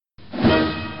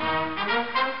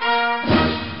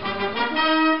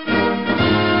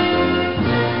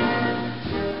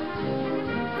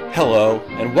Hello,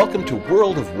 and welcome to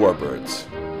World of Warbirds.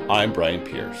 I'm Brian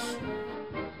Pierce.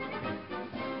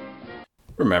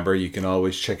 Remember, you can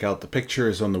always check out the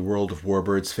pictures on the World of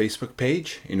Warbirds Facebook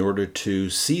page in order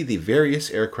to see the various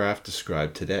aircraft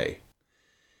described today.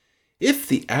 If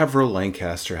the Avro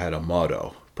Lancaster had a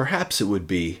motto, perhaps it would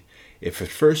be, if at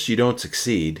first you don't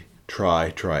succeed,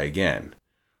 try again.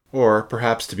 Or,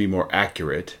 perhaps to be more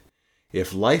accurate,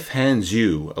 if life hands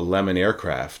you a lemon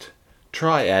aircraft,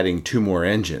 try adding 2 more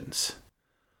engines.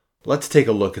 Let's take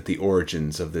a look at the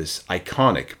origins of this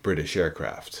iconic British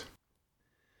aircraft.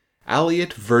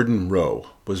 Elliot Verdon Roe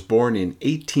was born in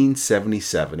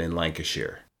 1877 in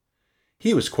Lancashire.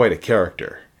 He was quite a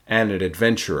character and an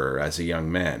adventurer as a young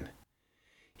man.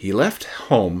 He left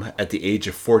home at the age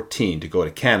of 14 to go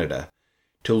to Canada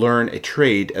to learn a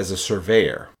trade as a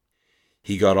surveyor.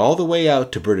 He got all the way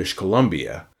out to British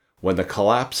Columbia when the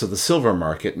collapse of the silver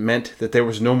market meant that there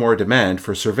was no more demand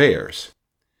for surveyors.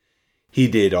 He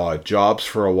did odd jobs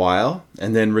for a while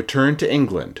and then returned to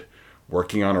England,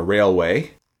 working on a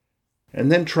railway,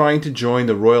 and then trying to join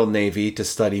the Royal Navy to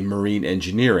study marine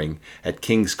engineering at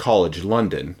King's College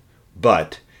London,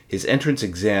 but his entrance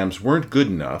exams weren't good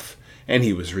enough and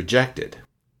he was rejected.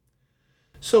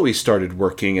 So he started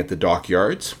working at the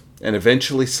dockyards and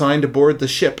eventually signed aboard the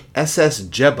ship SS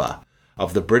Jebba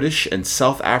of the British and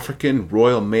South African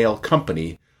Royal Mail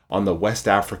Company on the West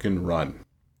African run.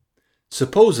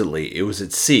 Supposedly it was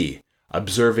at sea,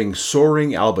 observing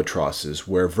soaring albatrosses,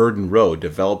 where Verdon Roe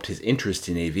developed his interest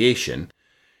in aviation,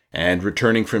 and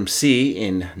returning from sea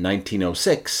in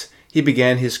 1906, he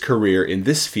began his career in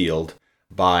this field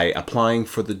by applying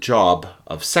for the job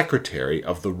of secretary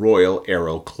of the Royal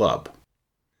Aero Club.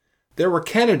 There were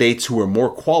candidates who were more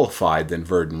qualified than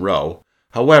Verdon Roe.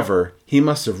 However, he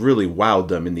must have really wowed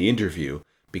them in the interview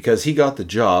because he got the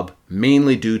job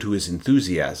mainly due to his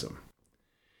enthusiasm.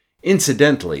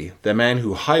 Incidentally, the man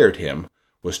who hired him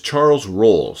was Charles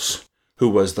Rolls, who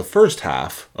was the first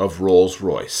half of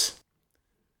Rolls-Royce.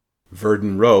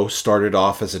 Verdon Roe started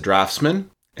off as a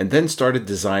draftsman and then started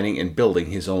designing and building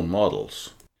his own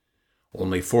models.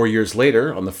 Only 4 years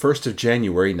later, on the 1st of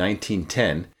January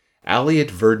 1910,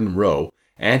 Elliot Verdon Roe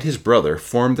and his brother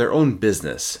formed their own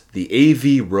business, the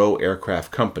A.V. Roe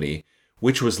Aircraft Company,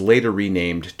 which was later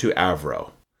renamed to Avro.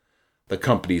 The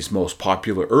company's most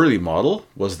popular early model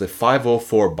was the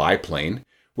 504 biplane,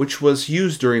 which was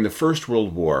used during the First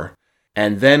World War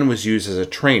and then was used as a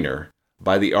trainer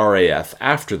by the RAF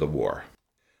after the war.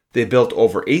 They built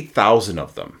over 8,000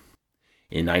 of them.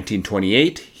 In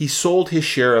 1928, he sold his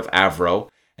share of Avro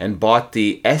and bought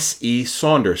the S.E.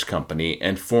 Saunders Company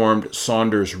and formed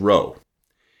Saunders Roe.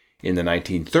 In the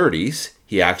 1930s,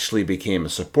 he actually became a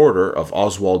supporter of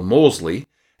Oswald Mosley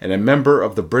and a member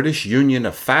of the British Union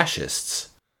of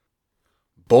Fascists.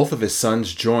 Both of his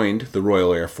sons joined the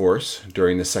Royal Air Force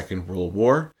during the Second World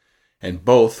War, and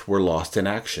both were lost in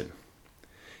action.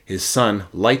 His son,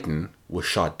 Lytton, was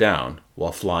shot down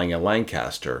while flying a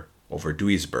Lancaster over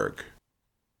Duisburg.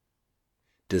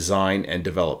 Design and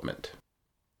development.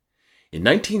 In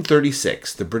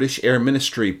 1936, the British Air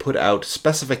Ministry put out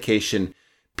specification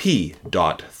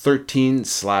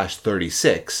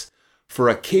P.13/36 for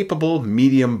a capable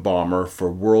medium bomber for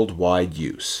worldwide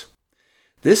use.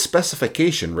 This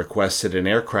specification requested an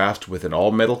aircraft with an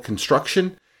all-metal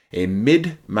construction, a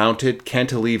mid-mounted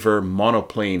cantilever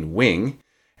monoplane wing,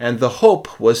 and the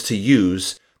hope was to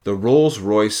use the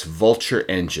Rolls-Royce Vulture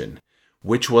engine,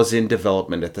 which was in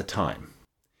development at the time.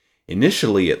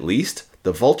 Initially, at least,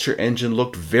 the Vulture engine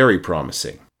looked very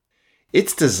promising.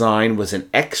 Its design was an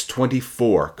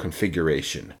X-24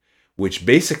 configuration, which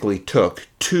basically took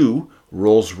 2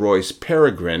 Rolls-Royce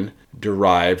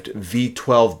Peregrine-derived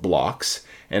V12 blocks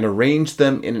and arranged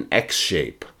them in an X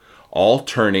shape, all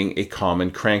turning a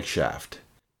common crankshaft.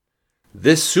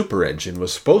 This super engine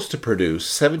was supposed to produce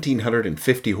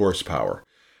 1,750 horsepower,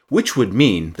 which would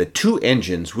mean that 2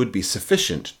 engines would be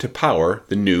sufficient to power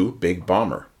the new big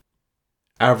bomber.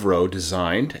 Avro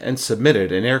designed and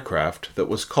submitted an aircraft that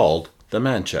was called the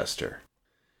Manchester.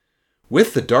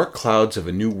 With the dark clouds of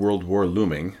a new world war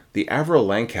looming, the Avro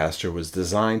Lancaster was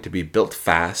designed to be built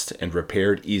fast and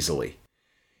repaired easily.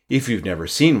 If you've never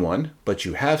seen one, but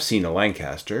you have seen a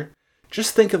Lancaster,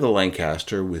 just think of the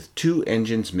Lancaster with 2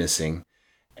 engines missing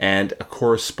and a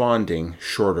corresponding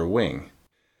shorter wing.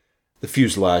 The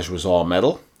fuselage was all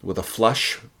metal, with a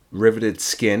flush riveted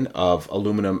skin of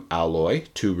aluminum alloy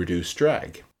to reduce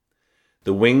drag.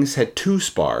 The wings had 2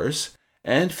 spars,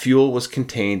 and fuel was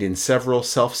contained in several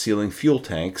self-sealing fuel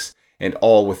tanks and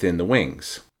all within the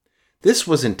wings. This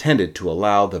was intended to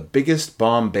allow the biggest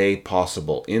bomb bay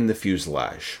possible in the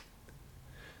fuselage.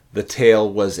 The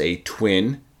tail was a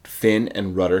twin fin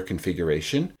and rudder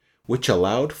configuration, which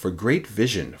allowed for great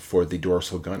vision for the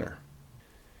dorsal gunner.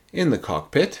 In the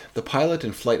cockpit, the pilot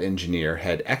and flight engineer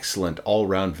had excellent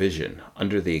all-round vision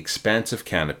under the expansive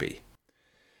canopy.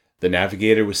 The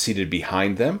navigator was seated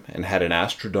behind them and had an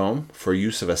astrodome for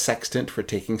use of a sextant for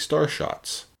taking star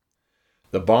shots.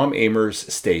 The bomb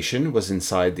aimer's station was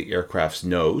inside the aircraft's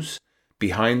nose,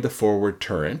 behind the forward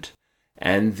turret,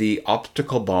 and the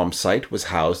optical bomb sight was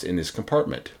housed in this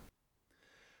compartment.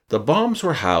 The bombs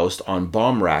were housed on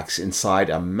bomb racks inside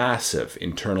a massive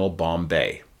internal bomb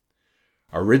bay.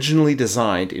 Originally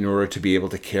designed in order to be able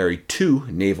to carry 2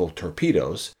 naval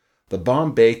torpedoes, the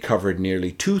bomb bay covered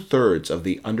nearly 2/3 of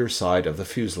the underside of the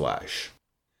fuselage.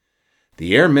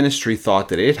 The Air Ministry thought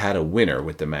that it had a winner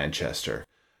with the Manchester,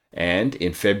 and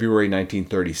in February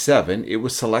 1937 it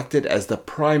was selected as the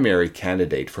primary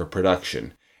candidate for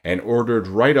production and ordered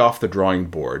right off the drawing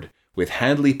board, with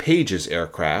Handley Page's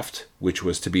aircraft, which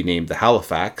was to be named the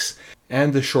Halifax,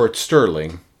 and the short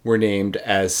Stirling were named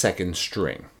as second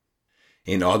string.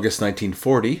 In August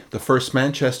 1940, the first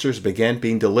Manchesters began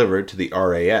being delivered to the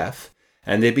RAF,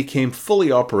 and they became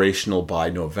fully operational by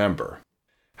November.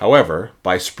 However,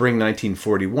 by spring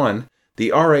 1941,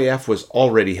 the RAF was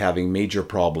already having major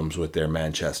problems with their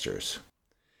Manchesters.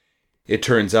 It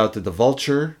turns out that the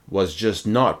Vulture was just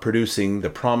not producing the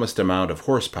promised amount of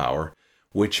horsepower,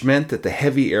 which meant that the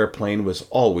heavy airplane was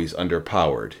always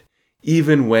underpowered,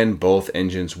 even when both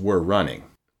engines were running.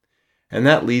 And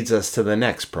that leads us to the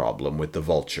next problem with the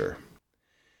Vulture.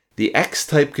 The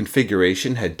X-type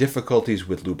configuration had difficulties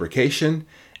with lubrication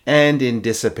and in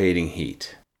dissipating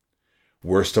heat.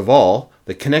 Worst of all,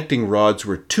 the connecting rods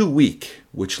were too weak,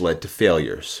 which led to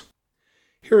failures.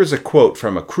 Here is a quote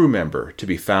from a crew member to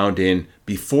be found in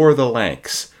Before the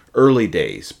Lanks, Early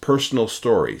Days, Personal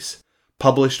Stories,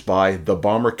 published by the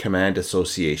Bomber Command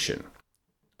Association.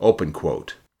 Open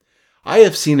quote. "I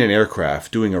have seen an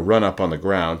aircraft doing a run-up on the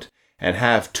ground and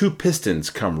have 2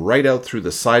 pistons come right out through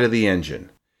the side of the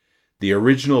engine. The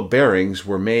original bearings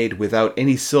were made without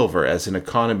any silver as an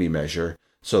economy measure,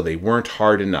 so they weren't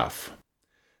hard enough.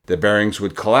 The bearings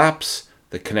would collapse,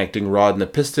 the connecting rod and the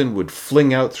piston would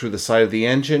fling out through the side of the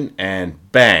engine,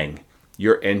 and bang,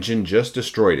 your engine just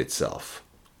destroyed itself."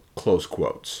 Close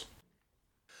quotes.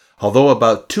 Although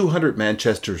about 200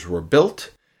 Manchesters were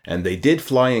built, and they did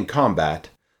fly in combat,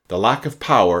 the lack of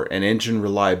power and engine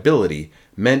reliability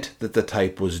meant that the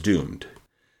type was doomed.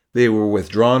 They were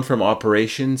withdrawn from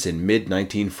operations in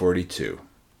mid-1942.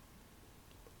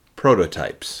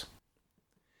 Prototypes.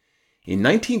 In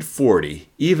 1940,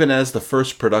 even as the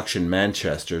first production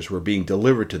Manchesters were being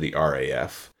delivered to the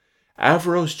RAF,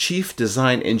 Avro's chief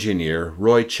design engineer,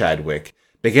 Roy Chadwick,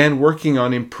 began working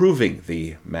on improving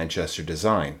the Manchester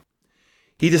design.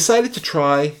 He decided to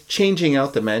try changing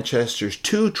out the Manchester's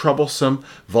 2 troublesome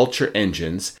Vulture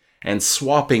engines and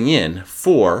swapping in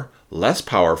 4 less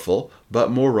powerful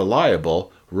but more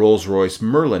reliable Rolls-Royce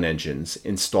Merlin engines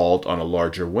installed on a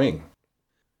larger wing.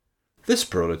 This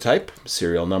prototype,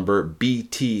 serial number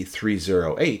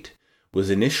BT308, was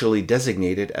initially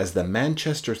designated as the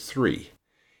Manchester III.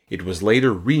 It was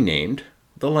later renamed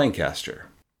the Lancaster.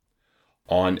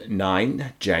 On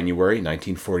 9 January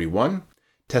 1941,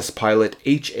 test pilot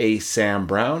H.A. Sam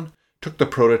Brown took the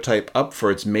prototype up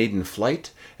for its maiden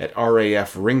flight at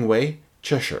RAF Ringway,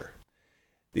 Cheshire.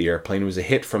 The airplane was a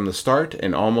hit from the start,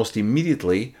 and almost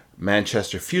immediately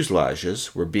Manchester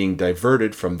fuselages were being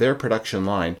diverted from their production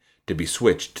line to be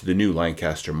switched to the new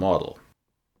Lancaster model.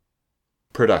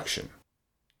 Production.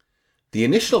 The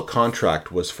initial contract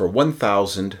was for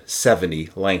 1,070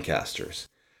 Lancasters.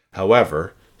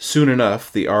 However, soon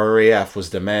enough the RAF was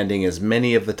demanding as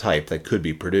many of the type that could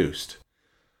be produced.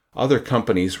 Other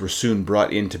companies were soon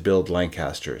brought in to build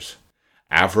Lancasters.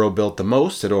 Avro built the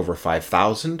most at over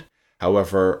 5,000.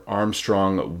 However,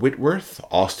 Armstrong Whitworth,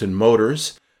 Austin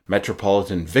Motors,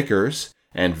 Metropolitan Vickers,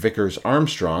 and Vickers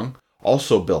Armstrong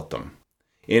also built them.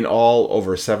 In all,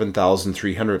 over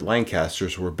 7,300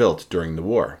 Lancasters were built during the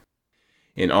war.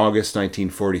 In August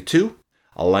 1942,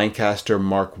 a Lancaster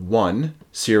Mark I,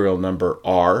 serial number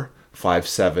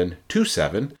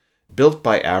R5727, built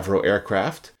by Avro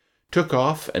Aircraft, took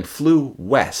off and flew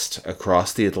west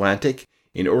across the Atlantic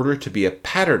in order to be a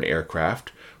pattern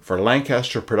aircraft for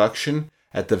Lancaster production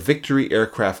at the Victory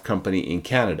Aircraft Company in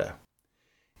Canada.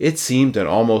 It seemed an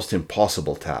almost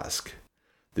impossible task.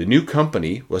 The new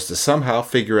company was to somehow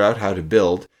figure out how to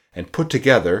build and put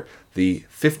together the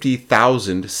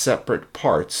 50,000 separate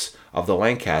parts of the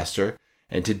Lancaster,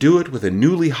 and to do it with a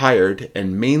newly hired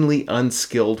and mainly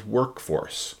unskilled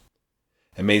workforce.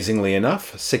 Amazingly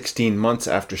enough, 16 months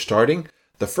after starting,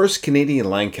 the first Canadian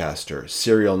Lancaster,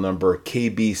 serial number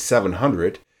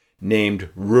KB700, named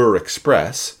Ruhr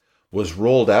Express, was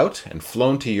rolled out and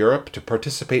flown to Europe to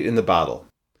participate in the battle.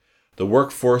 The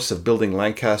workforce of building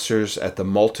Lancasters at the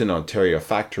Malton, Ontario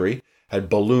factory had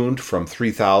ballooned from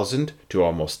 3,000 to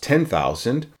almost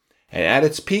 10,000, and at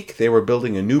its peak they were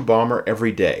building a new bomber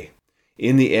every day,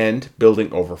 in the end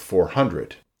building over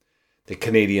 400. The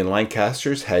Canadian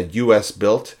Lancasters had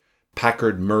US-built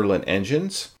Packard Merlin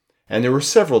engines, and there were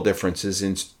several differences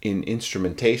in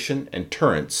instrumentation and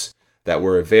turrets that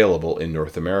were available in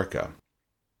North America.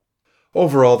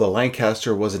 Overall, the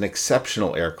Lancaster was an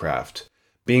exceptional aircraft,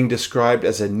 being described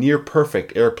as a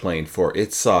near-perfect airplane for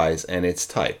its size and its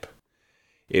type.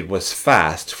 It was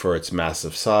fast for its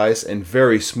massive size and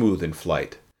very smooth in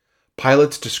flight.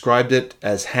 Pilots described it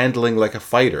as handling like a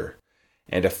fighter,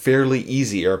 and a fairly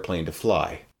easy airplane to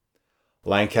fly.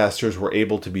 Lancasters were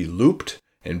able to be looped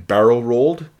and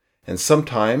barrel-rolled, and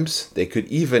sometimes they could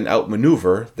even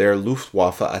outmaneuver their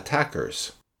Luftwaffe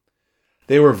attackers.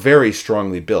 They were very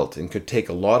strongly built and could take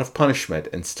a lot of punishment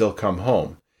and still come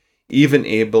home, even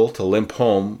able to limp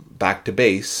home back to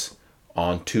base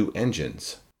on 2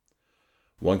 engines.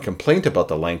 One complaint about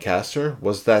the Lancaster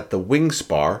was that the wing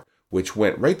spar, which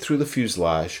went right through the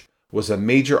fuselage, was a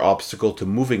major obstacle to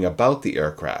moving about the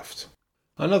aircraft.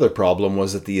 Another problem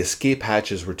was that the escape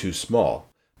hatches were too small,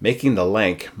 making the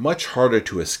Lanc much harder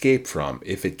to escape from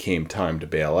if it came time to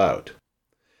bail out.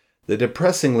 The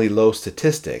depressingly low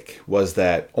statistic was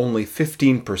that only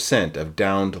 15% of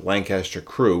downed Lancaster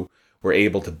crew were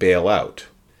able to bail out.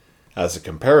 As a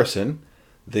comparison,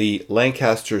 the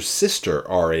Lancaster's sister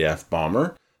RAF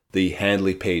bomber, the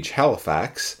Handley Page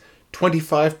Halifax,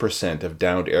 25% of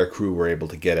downed aircrew were able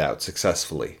to get out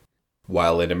successfully,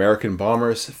 while in American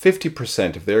bombers,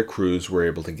 50% of their crews were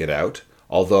able to get out,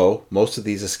 although most of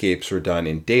these escapes were done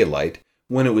in daylight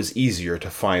when it was easier to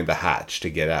find the hatch to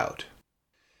get out.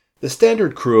 The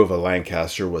standard crew of a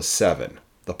Lancaster was 7,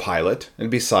 the pilot,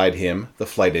 and beside him, the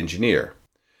flight engineer.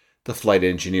 The flight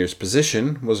engineer's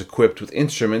position was equipped with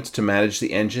instruments to manage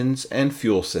the engines and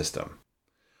fuel system.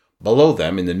 Below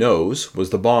them, in the nose,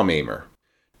 was the bomb aimer.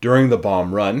 During the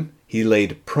bomb run, he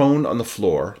laid prone on the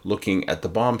floor, looking at the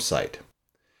bomb site.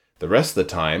 The rest of the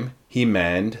time, he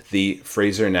manned the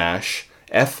Frazer-Nash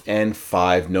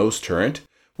FN-5 nose turret,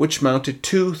 which mounted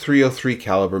 2 .303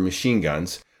 caliber machine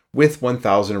guns with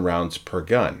 1,000 rounds per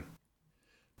gun.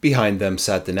 Behind them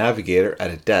sat the navigator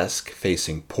at a desk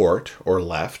facing port or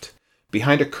left,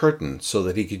 behind a curtain so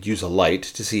that he could use a light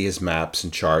to see his maps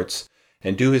and charts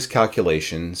and do his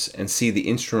calculations and see the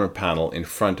instrument panel in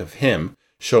front of him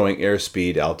showing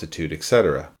airspeed, altitude,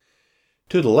 etc.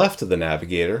 To the left of the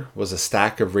navigator was a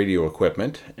stack of radio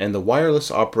equipment, and the wireless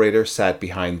operator sat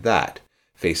behind that,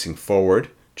 facing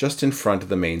forward, just in front of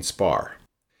the main spar.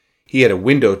 He had a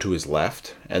window to his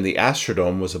left, and the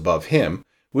Astrodome was above him,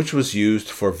 which was used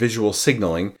for visual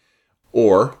signaling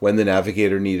or when the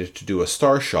navigator needed to do a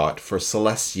star shot for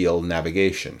celestial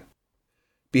navigation.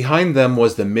 Behind them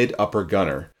was the mid-upper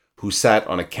gunner, who sat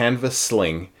on a canvas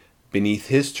sling beneath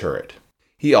his turret.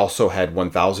 He also had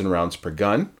 1,000 rounds per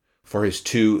gun for his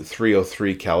 2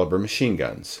 .303 caliber machine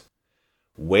guns.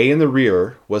 Way in the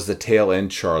rear was the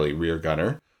tail-end Charlie rear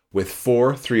gunner with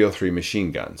 4 .303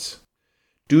 machine guns.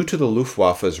 Due to the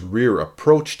Luftwaffe's rear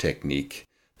approach technique,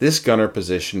 this gunner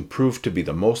position proved to be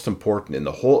the most important in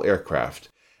the whole aircraft,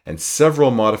 and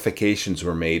several modifications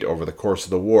were made over the course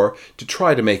of the war to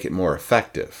try to make it more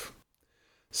effective.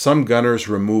 Some gunners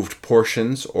removed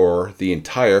portions or the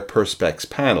entire perspex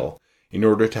panel in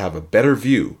order to have a better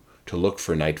view to look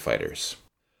for night fighters.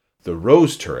 The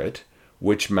Rose turret,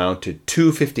 which mounted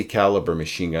 2 .50 caliber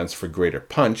machine guns for greater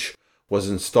punch, was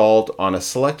installed on a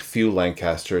select few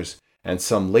Lancasters, and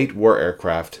some late war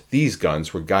aircraft. These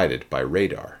guns were guided by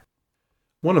radar.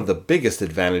 One of the biggest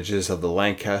advantages of the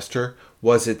Lancaster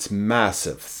was its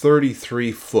massive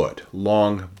 33-foot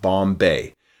long bomb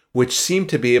bay, which seemed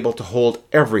to be able to hold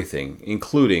everything,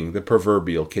 including the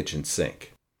proverbial kitchen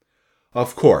sink.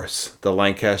 Of course, the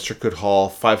Lancaster could haul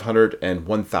 500 and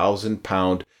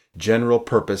 1,000-pound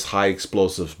general-purpose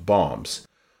high-explosive bombs,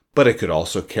 but it could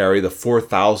also carry the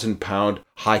 4,000-pound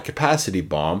high-capacity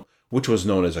bomb, which was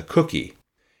known as a cookie,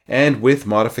 and with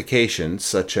modifications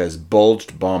such as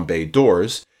bulged bomb bay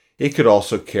doors, it could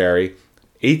also carry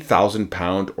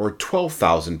 8,000-pound or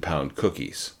 12,000-pound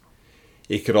cookies.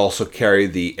 It could also carry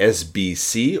the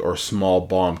SBC, or small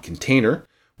bomb container,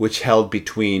 which held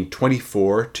between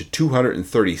 24 to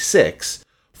 236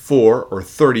 4 or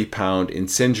 30-pound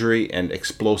incendiary and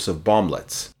explosive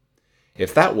bomblets.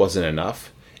 If that wasn't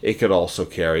enough, it could also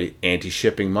carry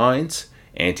anti-shipping mines,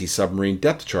 anti-submarine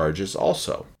depth charges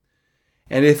also.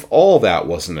 And if all that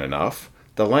wasn't enough,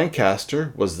 the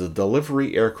Lancaster was the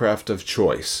delivery aircraft of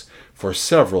choice for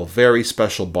several very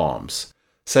special bombs,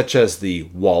 such as the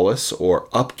Wallace or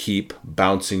Upkeep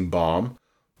bouncing bomb,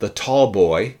 the Tall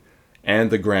Boy,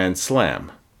 and the Grand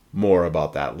Slam. More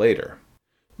about that later.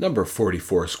 Number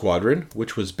 44 Squadron,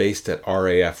 which was based at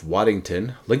RAF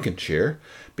Waddington, Lincolnshire,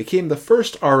 became the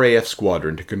first RAF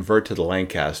squadron to convert to the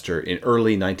Lancaster in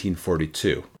early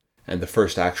 1942, and the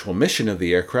first actual mission of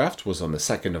the aircraft was on the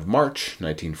 2nd of March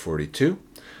 1942,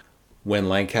 when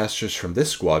Lancasters from this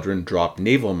squadron dropped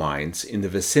naval mines in the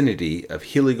vicinity of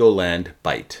Heligoland,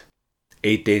 Bight.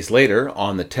 8 days later,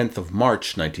 on the 10th of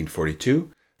March 1942,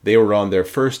 they were on their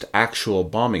first actual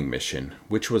bombing mission,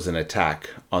 which was an attack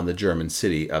on the German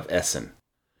city of Essen.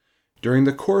 During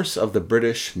the course of the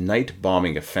British night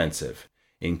bombing offensive,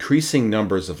 increasing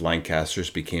numbers of Lancasters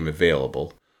became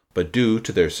available, but due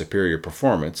to their superior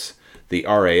performance, the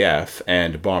RAF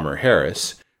and Bomber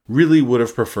Harris really would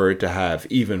have preferred to have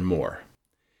even more.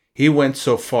 He went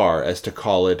so far as to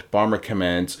call it Bomber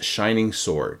Command's shining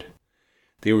sword.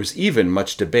 There was even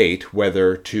much debate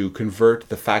whether to convert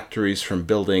the factories from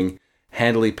building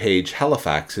Handley Page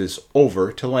Halifaxes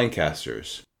over to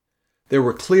Lancasters. There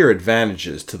were clear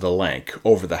advantages to the Lanc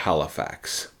over the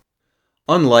Halifax.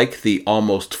 Unlike the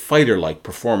almost fighter-like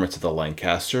performance of the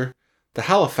Lancaster, the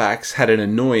Halifax had an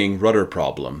annoying rudder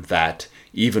problem that,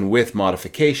 even with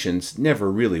modifications,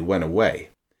 never really went away.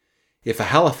 If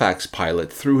a Halifax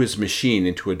pilot threw his machine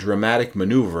into a dramatic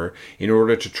maneuver in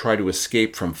order to try to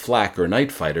escape from flak or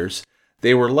night fighters,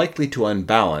 they were likely to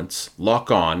unbalance, lock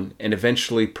on, and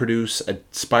eventually produce a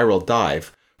spiral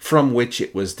dive from which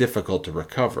it was difficult to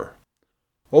recover.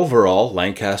 Overall,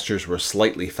 Lancasters were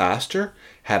slightly faster,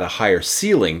 had a higher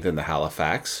ceiling than the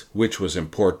Halifax, which was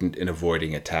important in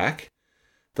avoiding attack.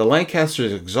 The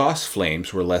Lancaster's exhaust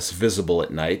flames were less visible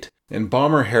at night, and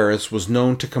Bomber Harris was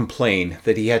known to complain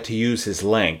that he had to use his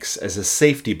Lancs as a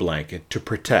safety blanket to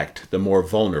protect the more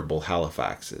vulnerable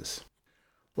Halifaxes.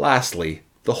 Lastly,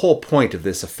 the whole point of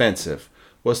this offensive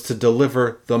was to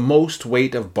deliver the most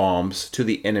weight of bombs to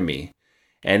the enemy,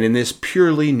 and in this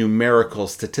purely numerical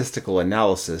statistical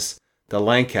analysis, the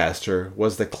Lancaster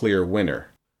was the clear winner.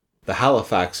 The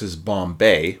Halifax's bomb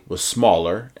bay was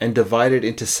smaller and divided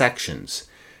into sections,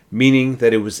 meaning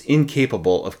that it was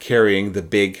incapable of carrying the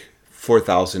big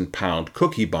 4,000-pound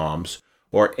cookie bombs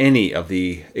or any of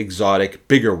the exotic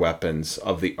bigger weapons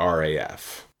of the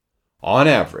RAF. On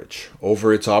average,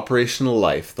 over its operational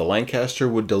life, the Lancaster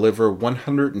would deliver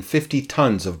 150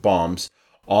 tons of bombs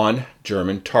on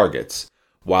German targets,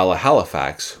 while a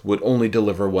Halifax would only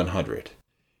deliver 100.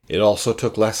 It also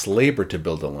took less labor to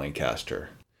build a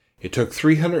Lancaster. It took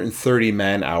 330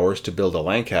 man-hours to build a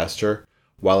Lancaster,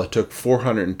 while it took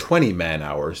 420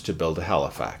 man-hours to build a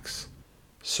Halifax.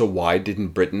 So why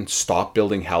didn't Britain stop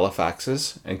building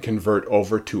Halifaxes and convert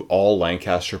over to all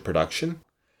Lancaster production?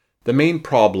 The main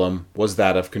problem was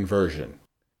that of conversion.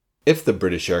 If the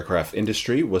British aircraft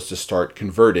industry was to start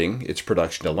converting its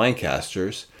production to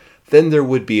Lancasters, then there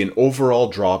would be an overall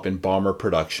drop in bomber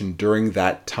production during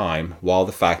that time while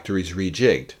the factories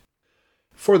rejigged.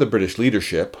 For the British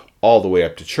leadership, all the way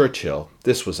up to Churchill,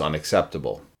 this was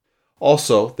unacceptable.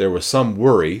 Also, there was some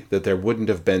worry that there wouldn't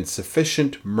have been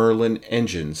sufficient Merlin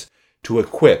engines to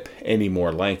equip any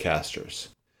more Lancasters.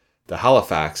 The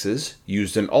Halifaxes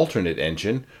used an alternate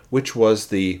engine, which was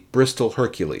the Bristol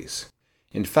Hercules.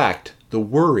 In fact, the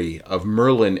worry of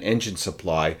Merlin engine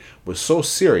supply was so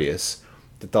serious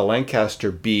that the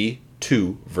Lancaster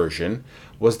B2 version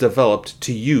was developed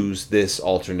to use this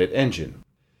alternate engine.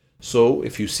 So,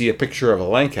 if you see a picture of a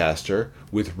Lancaster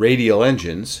with radial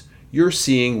engines, you're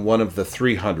seeing one of the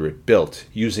 300 built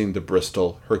using the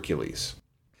Bristol Hercules.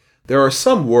 There are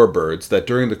some warbirds that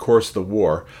during the course of the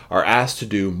war are asked to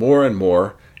do more and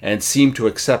more and seem to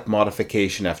accept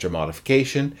modification after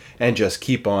modification and just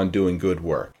keep on doing good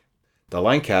work. The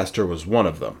Lancaster was one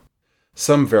of them.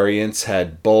 Some variants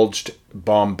had bulged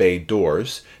bomb bay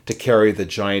doors to carry the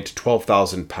giant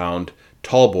 12,000-pound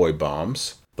Tall Boy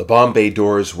bombs. The bomb bay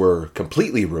doors were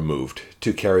completely removed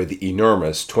to carry the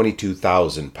enormous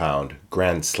 22,000-pound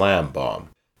Grand Slam bomb.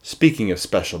 Speaking of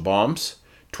special bombs,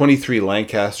 23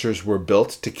 Lancasters were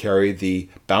built to carry the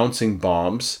bouncing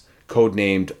bombs,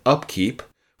 codenamed Upkeep,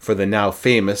 for the now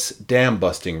famous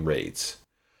dam-busting raids.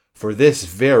 For this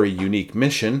very unique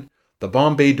mission, the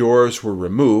bomb bay doors were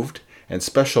removed and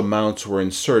special mounts were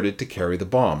inserted to carry the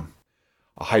bomb.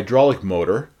 A hydraulic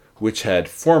motor, which had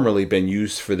formerly been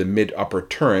used for the mid-upper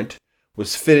turret,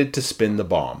 was fitted to spin the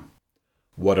bomb.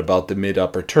 What about the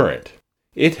mid-upper turret?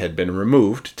 It had been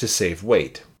removed to save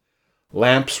weight.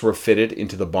 Lamps were fitted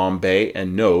into the bomb bay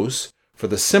and nose for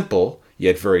the simple,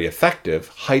 yet very effective,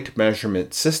 height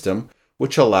measurement system,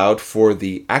 which allowed for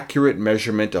the accurate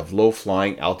measurement of low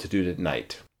flying altitude at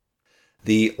night.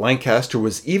 The Lancaster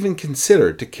was even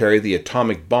considered to carry the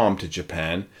atomic bomb to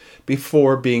Japan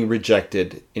before being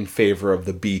rejected in favor of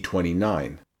the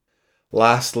B-29.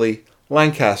 Lastly,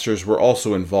 Lancasters were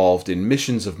also involved in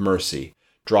missions of mercy,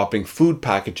 dropping food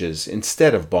packages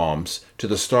instead of bombs to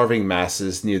the starving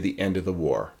masses near the end of the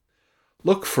war.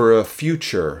 Look for a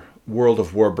future World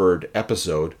of Warbird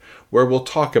episode where we'll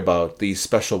talk about these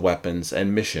special weapons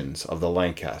and missions of the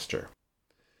Lancaster.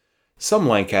 Some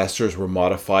Lancasters were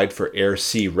modified for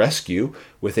air-sea rescue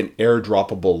with an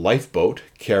air-droppable lifeboat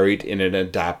carried in an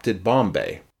adapted bomb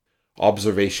bay.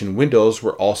 Observation windows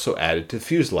were also added to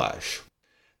fuselage.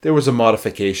 There was a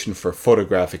modification for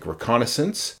photographic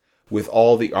reconnaissance, with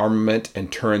all the armament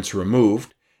and turrets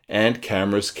removed, and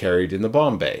cameras carried in the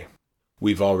bomb bay.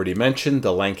 We've already mentioned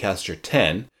the Lancaster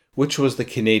 10, which was the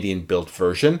Canadian-built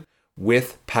version,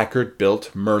 with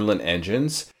Packard-built Merlin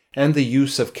engines, and the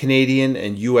use of Canadian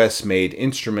and US-made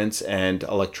instruments and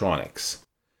electronics.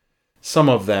 Some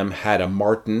of them had a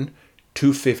Martin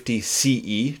 250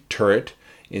 CE turret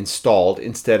installed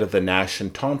instead of the Nash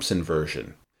and Thompson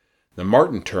version. The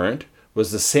Martin turret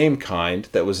was the same kind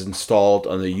that was installed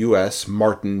on the US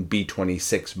Martin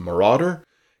B-26 Marauder,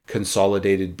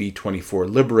 Consolidated B-24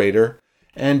 Liberator,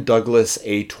 and Douglas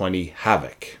A-20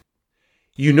 Havoc.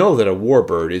 You know that a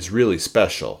warbird is really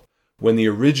special when the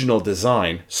original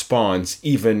design spawns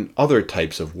even other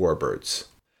types of warbirds.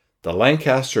 The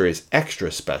Lancaster is extra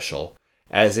special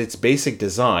as its basic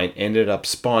design ended up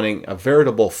spawning a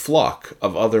veritable flock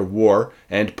of other war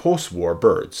and post-war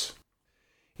birds.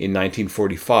 In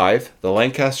 1945, the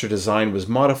Lancaster design was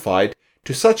modified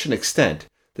to such an extent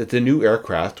that the new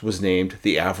aircraft was named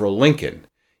the Avro Lincoln,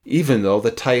 even though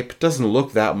the type doesn't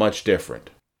look that much different.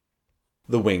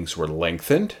 The wings were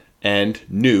lengthened, and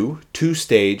new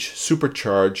two-stage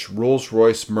supercharged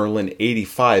Rolls-Royce Merlin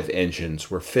 85 engines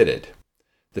were fitted.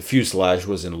 The fuselage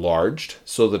was enlarged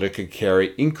so that it could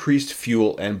carry increased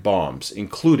fuel and bombs,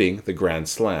 including the Grand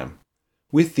Slam.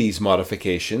 With these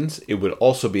modifications, it would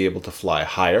also be able to fly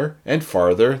higher and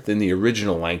farther than the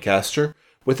original Lancaster,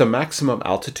 with a maximum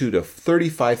altitude of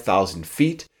 35,000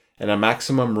 feet and a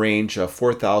maximum range of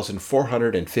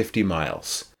 4,450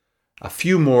 miles. A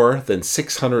few more than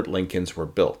 600 Lincolns were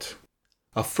built.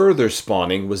 A further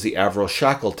spawning was the Avro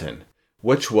Shackleton,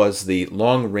 which was the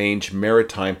long-range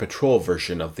maritime patrol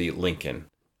version of the Lincoln.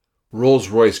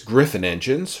 Rolls-Royce Griffon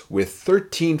engines with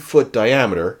 13-foot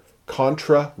diameter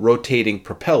contra-rotating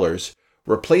propellers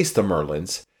replaced the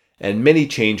Merlins, and many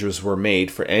changes were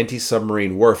made for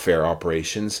anti-submarine warfare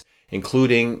operations,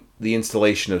 including the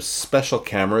installation of special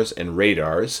cameras and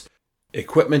radars,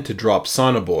 equipment to drop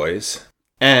sonobuoys,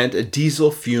 and a diesel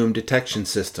fume detection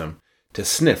system to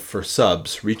sniff for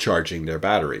subs recharging their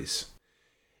batteries.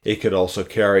 It could also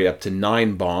carry up to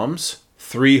 9 bombs,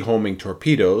 3 homing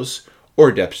torpedoes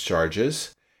or depth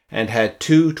charges, and had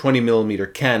 2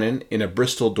 20mm cannon in a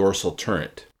Bristol dorsal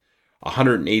turret.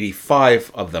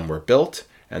 185 of them were built,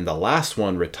 and the last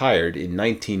one retired in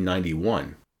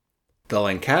 1991. The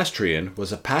Lancastrian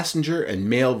was a passenger and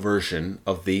mail version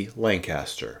of the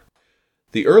Lancaster.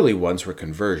 The early ones were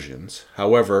conversions,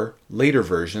 however, later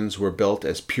versions were built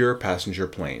as pure passenger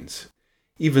planes.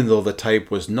 Even though the type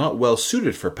was not well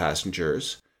suited for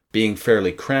passengers, being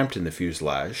fairly cramped in the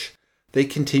fuselage, they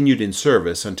continued in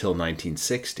service until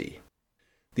 1960.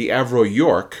 The Avro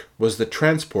York was the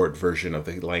transport version of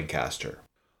the Lancaster.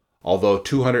 Although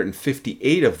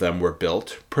 258 of them were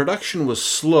built, production was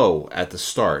slow at the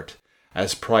start,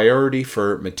 as priority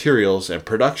for materials and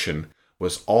production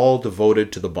was all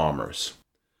devoted to the bombers.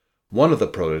 One of the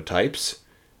prototypes,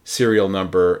 serial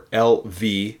number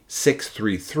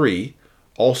LV633,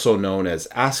 also known as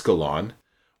Ascalon,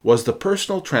 was the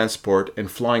personal transport and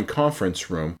flying conference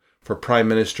room for Prime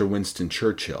Minister Winston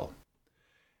Churchill.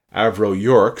 Avro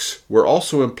Yorks were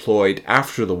also employed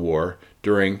after the war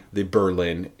during the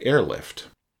Berlin airlift.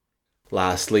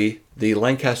 Lastly, the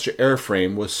Lancaster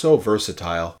airframe was so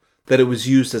versatile that it was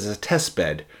used as a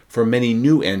testbed for many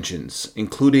new engines,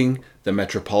 including the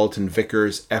Metropolitan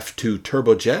Vickers F2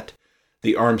 turbojet,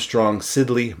 the Armstrong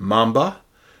Siddeley Mamba,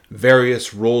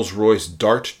 various Rolls-Royce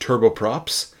Dart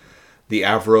turboprops, the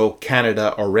Avro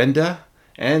Canada Orenda,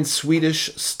 and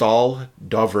Swedish Stahl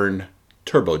Dovern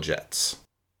turbojets.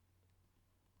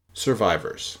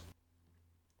 Survivors.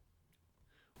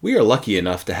 We are lucky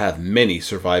enough to have many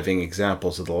surviving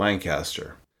examples of the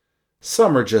Lancaster.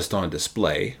 Some are just on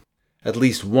display. At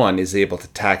least one is able to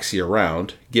taxi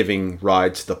around, giving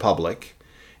rides to the public,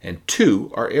 and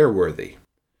 2 are airworthy.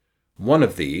 One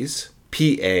of these,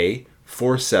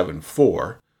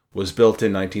 PA-474, was built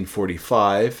in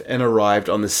 1945 and arrived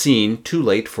on the scene too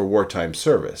late for wartime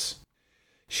service.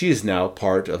 She is now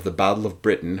part of the Battle of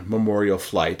Britain Memorial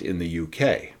Flight in the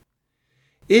UK.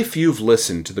 If you've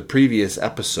listened to the previous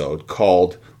episode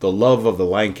called The Love of the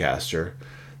Lancaster,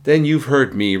 then you've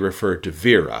heard me refer to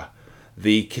Vera,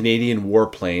 the Canadian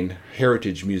Warplane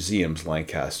Heritage Museum's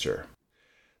Lancaster.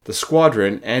 The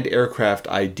squadron and aircraft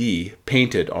ID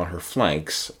painted on her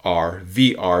flanks are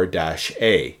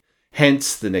VR-A,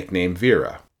 hence the nickname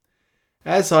Vera.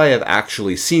 As I have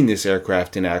actually seen this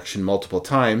aircraft in action multiple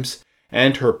times,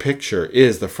 and her picture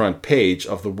is the front page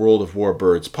of the World of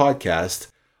Warbirds podcast,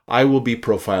 I will be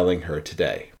profiling her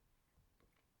today.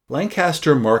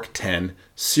 Lancaster Mark 10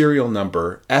 serial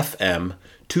number FM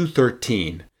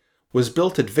 213 was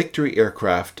built at Victory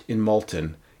Aircraft in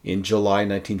Malton in July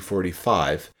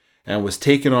 1945 and was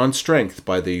taken on strength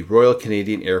by the Royal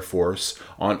Canadian Air Force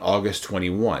on August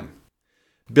 21.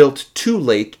 Built too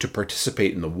late to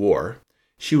participate in the war,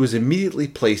 she was immediately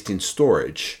placed in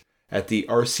storage at the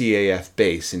RCAF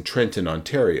base in Trenton,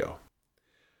 Ontario.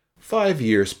 5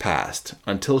 years passed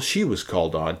until she was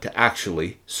called on to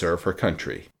actually serve her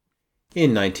country.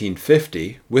 In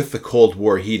 1950, with the Cold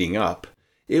War heating up,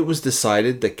 it was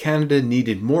decided that Canada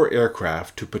needed more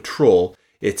aircraft to patrol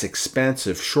its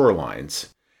expansive shorelines,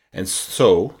 and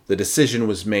so the decision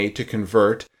was made to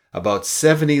convert about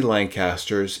 70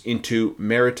 Lancasters into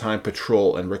maritime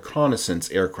patrol and reconnaissance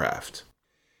aircraft.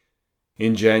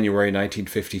 In January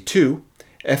 1952,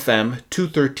 FM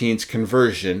 213's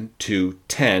conversion to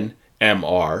 10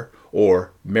 MR,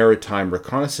 or Maritime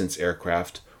Reconnaissance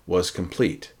Aircraft, was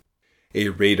complete. A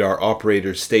radar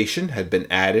operator station had been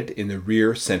added in the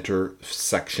rear center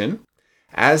section,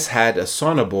 as had a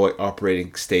sonobuoy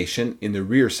operating station in the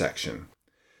rear section.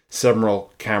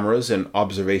 Several cameras and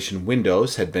observation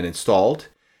windows had been installed,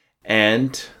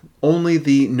 and only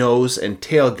the nose and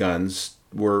tail guns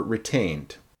were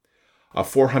retained. A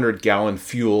 400-gallon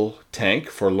fuel tank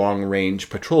for long-range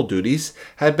patrol duties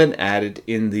had been added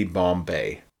in the bomb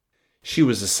bay. She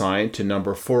was assigned to No.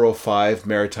 405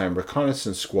 Maritime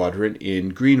Reconnaissance Squadron in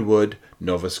Greenwood,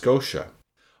 Nova Scotia.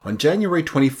 On January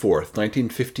 24,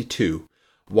 1952,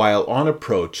 while on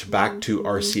approach back to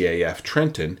RCAF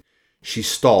Trenton, she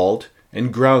stalled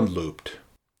and ground looped.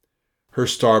 Her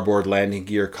starboard landing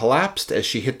gear collapsed as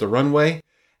she hit the runway,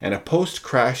 and a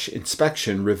post-crash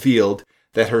inspection revealed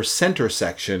that her center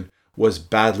section was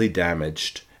badly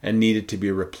damaged and needed to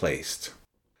be replaced.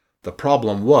 The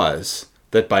problem was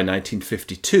that by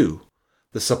 1952,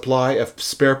 the supply of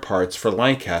spare parts for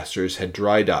Lancasters had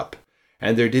dried up,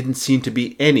 and there didn't seem to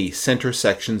be any center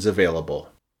sections available.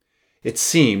 It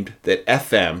seemed that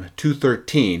FM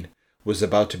 213 was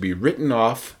about to be written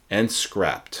off and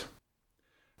scrapped.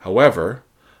 However,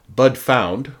 Bud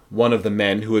Found, one of the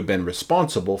men who had been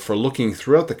responsible for looking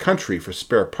throughout the country for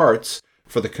spare parts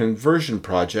for the conversion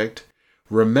project,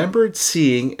 remembered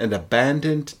seeing an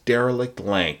abandoned derelict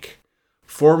Lanc,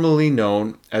 formerly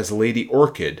known as Lady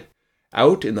Orchid,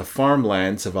 out in the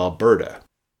farmlands of Alberta.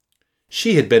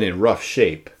 She had been in rough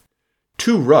shape,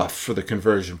 too rough for the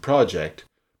conversion project,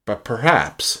 but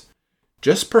perhaps,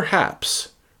 just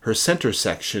perhaps, her center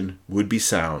section would be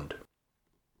sound.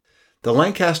 The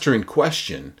Lancaster in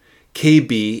question,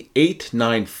 KB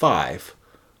 895,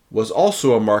 was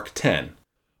also a Mark 10,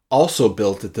 also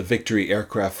built at the Victory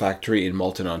Aircraft Factory in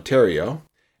Malton, Ontario,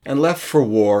 and left for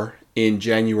war in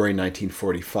January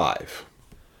 1945.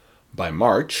 By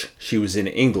March, she was in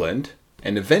England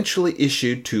and eventually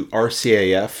issued to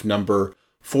RCAF No.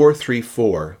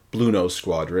 434 Bluenose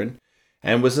Squadron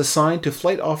and was assigned to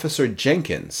Flight Officer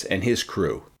Jenkins and his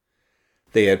crew.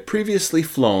 They had previously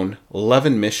flown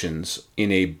 11 missions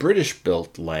in a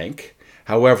British-built Lanc.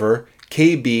 However,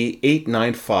 KB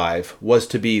 895 was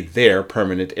to be their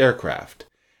permanent aircraft,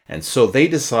 and so they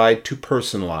decided to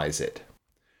personalize it.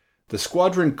 The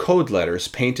squadron code letters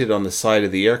painted on the side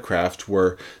of the aircraft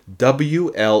were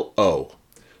WLO,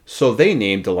 so they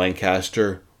named the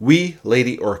Lancaster Wee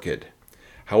Lady Orchid.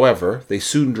 However, they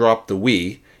soon dropped the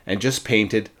Wee and just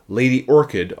painted Lady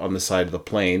Orchid on the side of the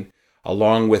plane,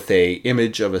 along with an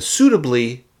image of a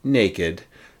suitably naked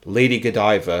Lady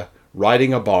Godiva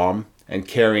riding a bomb and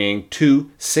carrying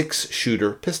 2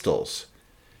 6-shooter pistols.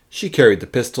 She carried the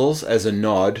pistols as a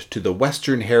nod to the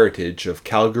Western heritage of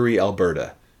Calgary,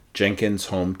 Alberta, Jenkins'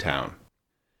 hometown.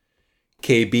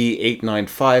 KB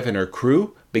 895 and her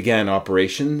crew began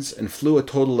operations and flew a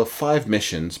total of 5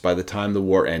 missions by the time the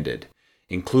war ended,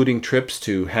 including trips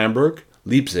to Hamburg,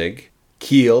 Leipzig,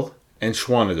 Kiel, and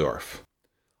Schwanendorf.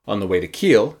 On the way to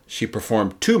Kiel, she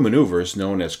performed 2 maneuvers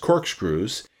known as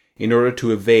corkscrews in order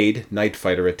to evade night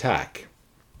fighter attack.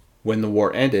 When the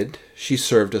war ended, she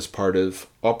served as part of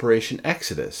Operation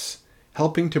Exodus,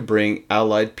 helping to bring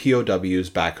Allied POWs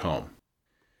back home.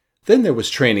 Then there was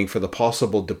training for the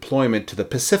possible deployment to the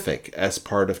Pacific as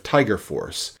part of Tiger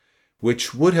Force,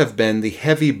 which would have been the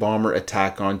heavy bomber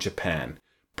attack on Japan,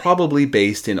 probably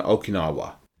based in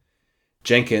Okinawa.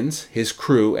 Jenkins, his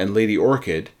crew, and Lady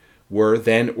Orchid were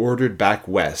then ordered back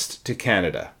west to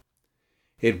Canada.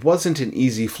 It wasn't an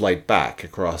easy flight back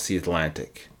across the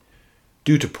Atlantic.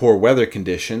 Due to poor weather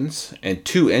conditions and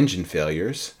 2 engine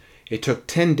failures, it took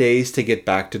 10 days to get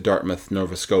back to Dartmouth,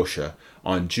 Nova Scotia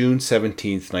on June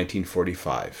 17,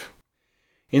 1945.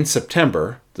 In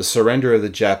September, the surrender of the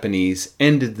Japanese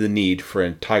ended the need for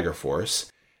a Tiger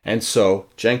Force, and so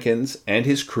Jenkins and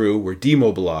his crew were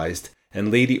demobilized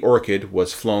and Lady Orchid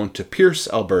was flown to Pierce,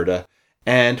 Alberta,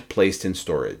 and placed in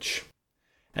storage.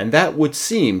 And that would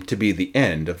seem to be the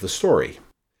end of the story.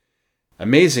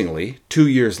 Amazingly, 2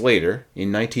 years later,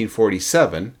 in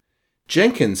 1947,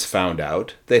 Jenkins found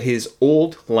out that his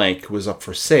old Lank was up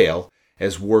for sale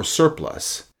as war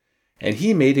surplus, and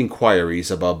he made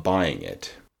inquiries about buying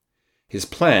it. His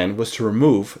plan was to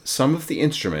remove some of the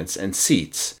instruments and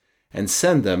seats and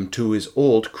send them to his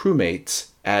old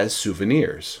crewmates as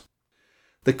souvenirs.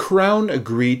 The Crown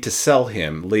agreed to sell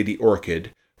him Lady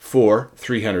Orchid for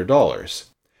 $300,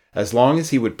 as long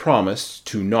as he would promise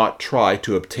to not try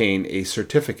to obtain a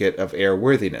certificate of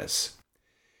airworthiness.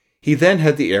 He then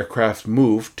had the aircraft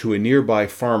moved to a nearby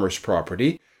farmer's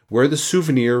property where the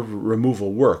souvenir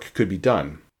removal work could be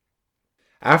done.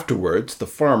 Afterwards, the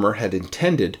farmer had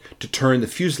intended to turn the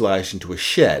fuselage into a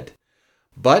shed,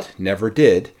 but never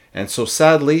did, and so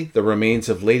sadly the remains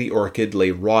of Lady Orchid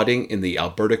lay rotting in the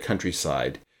Alberta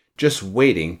countryside, just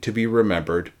waiting to be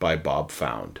remembered by Bob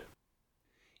Found.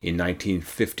 In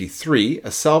 1953, a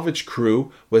salvage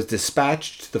crew was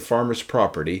dispatched to the farmer's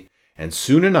property, and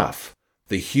soon enough,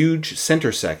 the huge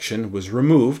center section was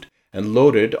removed and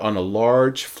loaded on a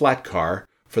large flat car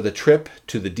for the trip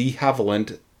to the de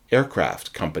Havilland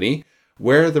Aircraft Company,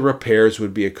 where the repairs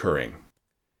would be occurring.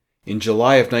 In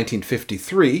July of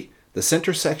 1953, the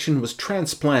center section was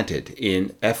transplanted in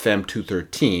FM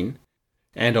 213,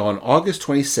 and on August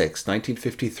 26,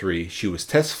 1953, she was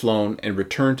test flown and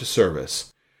returned to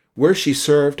service, where she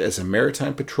served as a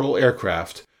maritime patrol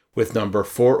aircraft with number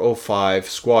 405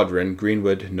 Squadron,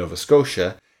 Greenwood, Nova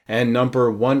Scotia, and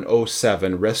number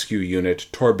 107 Rescue Unit,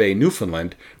 Torbay,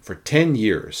 Newfoundland, for 10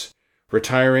 years,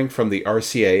 retiring from the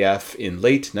RCAF in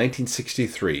late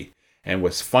 1963, and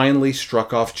was finally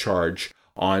struck off charge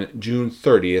on June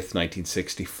 30th,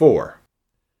 1964.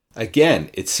 Again,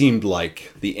 it seemed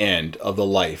like the end of the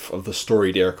life of the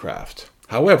storied aircraft.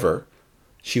 However,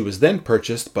 she was then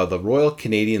purchased by the Royal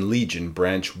Canadian Legion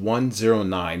Branch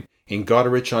 109 in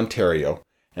Goderich, Ontario,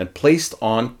 and placed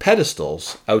on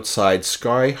pedestals outside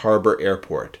Sky Harbor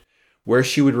Airport, where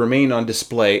she would remain on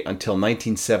display until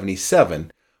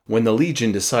 1977, when the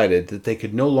Legion decided that they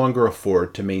could no longer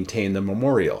afford to maintain the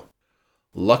memorial.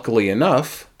 Luckily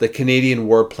enough, the Canadian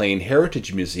Warplane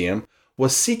Heritage Museum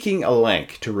was seeking a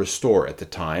Lank to restore at the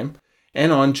time,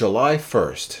 and on July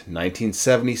 1st,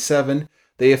 1977,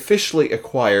 they officially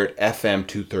acquired FM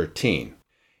 213.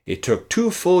 It took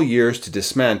 2 full years to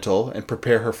dismantle and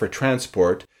prepare her for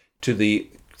transport to the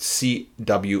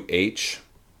CWH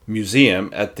Museum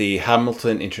at the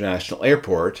Hamilton International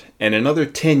Airport, and another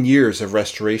 10 years of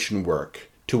restoration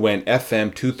work to when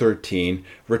FM 213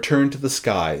 returned to the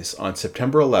skies on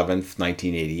September 11,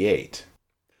 1988.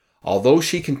 Although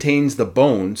she contains the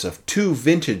bones of 2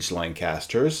 vintage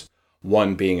Lancasters,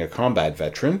 one being a combat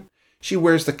veteran, she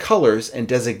wears the colors and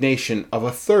designation of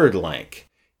a third Lank,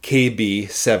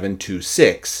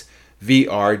 KB726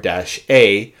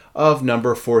 VR-A of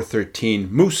number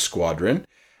 413 Moose Squadron,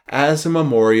 as a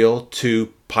memorial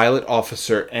to Pilot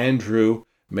Officer Andrew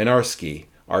Minarski,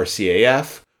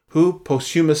 RCAF, who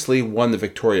posthumously won the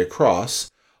Victoria Cross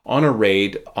on a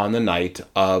raid on the night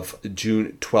of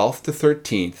June 12th to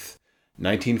 13th,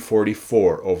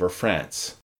 1944 over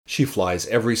France. She flies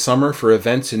every summer for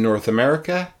events in North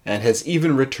America and has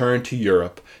even returned to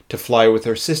Europe to fly with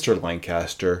her sister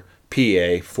Lancaster,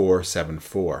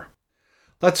 PA-474.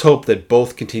 Let's hope that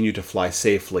both continue to fly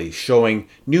safely, showing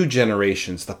new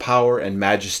generations the power and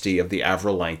majesty of the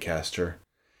Avro Lancaster.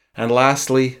 And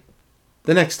lastly,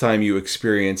 the next time you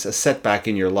experience a setback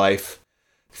in your life,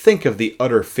 think of the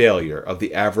utter failure of the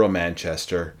Avro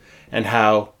Manchester and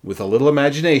how, with a little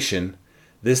imagination,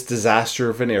 this disaster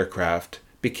of an aircraft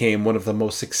became one of the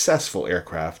most successful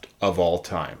aircraft of all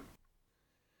time.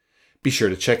 Be sure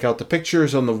to check out the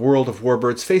pictures on the World of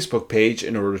Warbirds Facebook page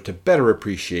in order to better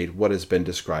appreciate what has been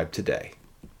described today.